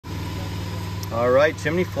All right,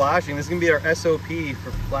 chimney flashing. This is gonna be our SOP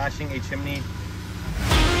for flashing a chimney.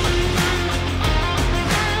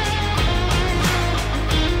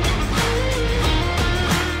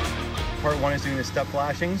 Part one is doing the step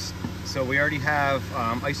flashings. So we already have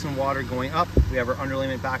ice and water going up. We have our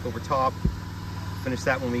underlayment back over top. Finish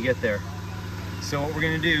that when we get there. So what we're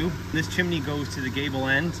gonna do, this chimney goes to the gable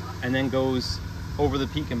end and then goes over the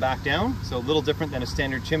peak and back down. So a little different than a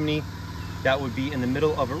standard chimney that would be in the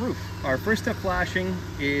middle of a roof. Our first step flashing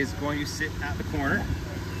is going to sit at the corner.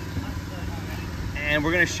 And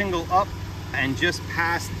we're gonna shingle up and just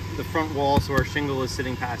past the front wall, so our shingle is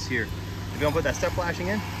sitting past here. If you wanna put that step flashing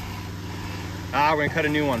in? We're gonna cut a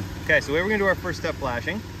new one. Okay, so the way we're gonna do our first step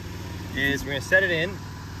flashing is we're gonna set it in,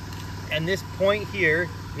 and this point here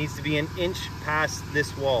needs to be an inch past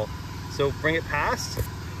this wall. So bring it past,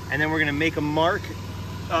 and then we're gonna make a mark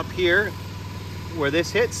up here where this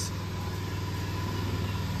hits.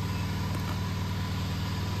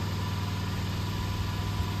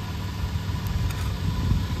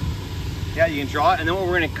 Yeah, you can draw it, and then what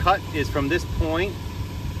we're gonna cut is from this point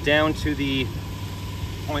down to the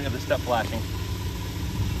point of the step flashing.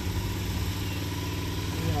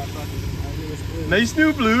 Nice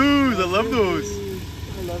new blues, I love those.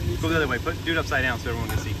 I love these. Go the other way, do it upside down so everyone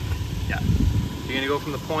can see. Yeah, you're gonna go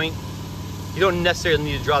from the point. You don't necessarily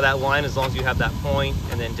need to draw that line as long as you have that point,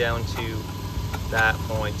 and then down to that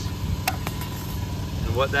point.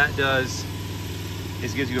 And what that does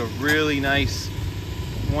is gives you a really nice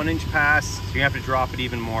 1 inch pass. So you're gonna have to drop it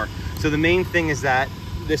even more. So the main thing is that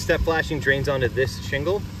this step flashing drains onto this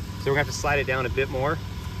shingle. So we're gonna have to slide it down a bit more,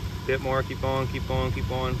 keep going, keep going, keep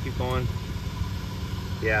going, keep going.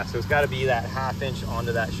 Yeah, so it's gotta be that 1/2 inch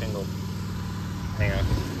onto that shingle. Hang on.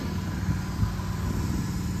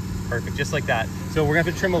 Perfect, just like that. So we're gonna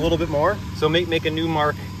have to trim a little bit more. So make a new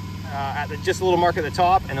mark, just a little mark at the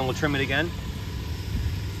top, and then we'll trim it again.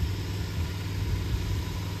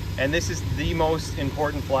 And this is the most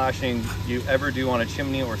important flashing you ever do on a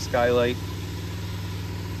chimney or skylight.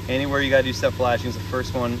 Anywhere you gotta do step flashings, the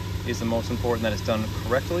first one is the most important, that it's done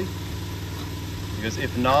correctly. Because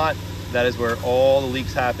if not, that is where all the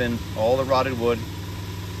leaks happen, all the rotted wood.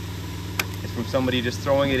 It's from somebody just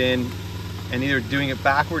throwing it in and either doing it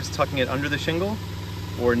backwards, tucking it under the shingle,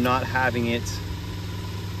 or not having it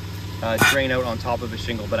drain out on top of the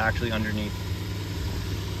shingle, but actually underneath.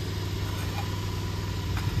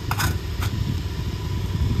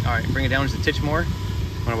 All right, bring it down just a titch more.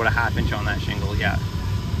 I'm gonna put a 1/2 inch on that shingle, yeah.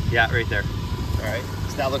 Yeah, right there. All right,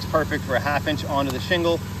 so that looks perfect for a 1/2 inch onto the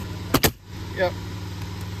shingle. Yep.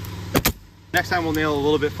 Next time we'll nail a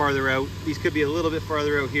little bit farther out. These could be a little bit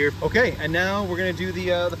farther out here. Okay, and now we're gonna do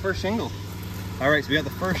the first shingle. All right, so we got the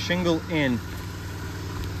first shingle in.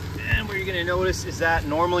 And what you're gonna notice is that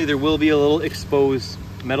normally there will be a little exposed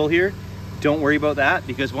metal here. Don't worry about that,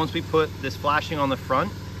 because once we put this flashing on the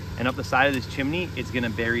front and up the side of this chimney, it's gonna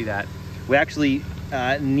bury that. We actually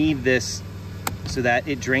need this so that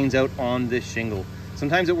it drains out on this shingle.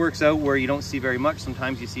 Sometimes it works out where you don't see very much,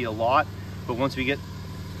 sometimes you see a lot, but once we get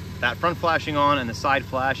that front flashing on and the side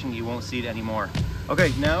flashing, you won't see it anymore.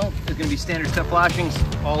 Okay, now it's gonna be standard step flashings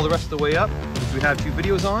all the rest of the way up, which we have 2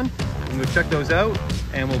 videos on. You can go check those out,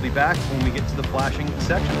 and we'll be back when we get to the flashing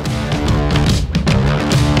section.